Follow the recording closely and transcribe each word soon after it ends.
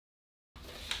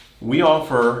We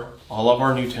offer all of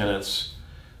our new tenants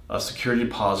a security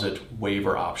deposit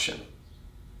waiver option.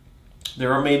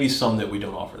 There are maybe some that we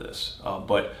don't offer this,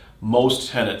 but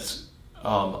most tenants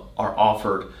are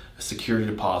offered a security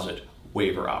deposit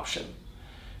waiver option.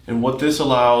 And what this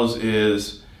allows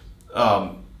is,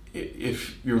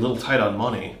 if you're a little tight on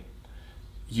money,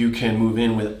 you can move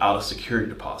in without a security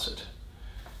deposit.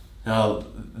 Now,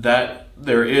 that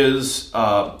there is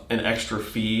an extra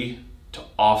fee to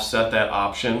offset that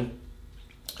option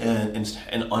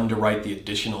and underwrite the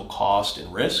additional cost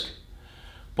and risk,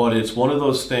 but it's one of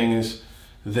those things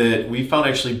that we found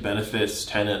actually benefits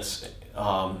tenants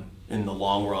in the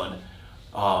long run,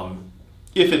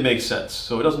 if it makes sense.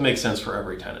 So it doesn't make sense for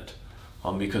every tenant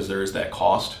because there is that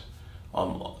cost.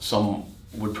 Some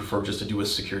would prefer just to do a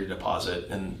security deposit,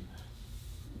 and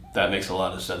that makes a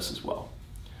lot of sense as well.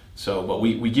 So, but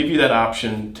we give you that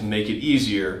option to make it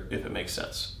easier if it makes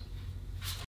sense.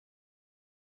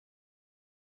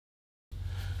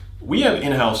 We have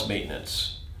in-house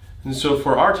maintenance. And so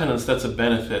for our tenants, that's a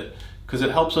benefit because it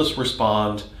helps us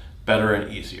respond better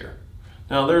and easier.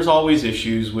 Now, there's always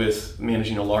issues with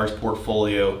managing a large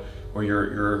portfolio where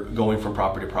you're going from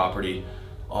property to property,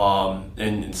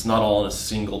 and it's not all in a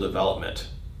single development.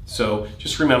 So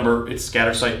just remember, it's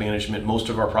scatter site management. Most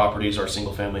of our properties are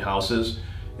single family houses,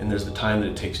 and there's the time that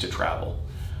it takes to travel.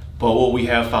 But what we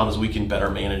have found is we can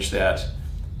better manage that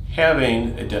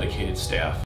having a dedicated staff.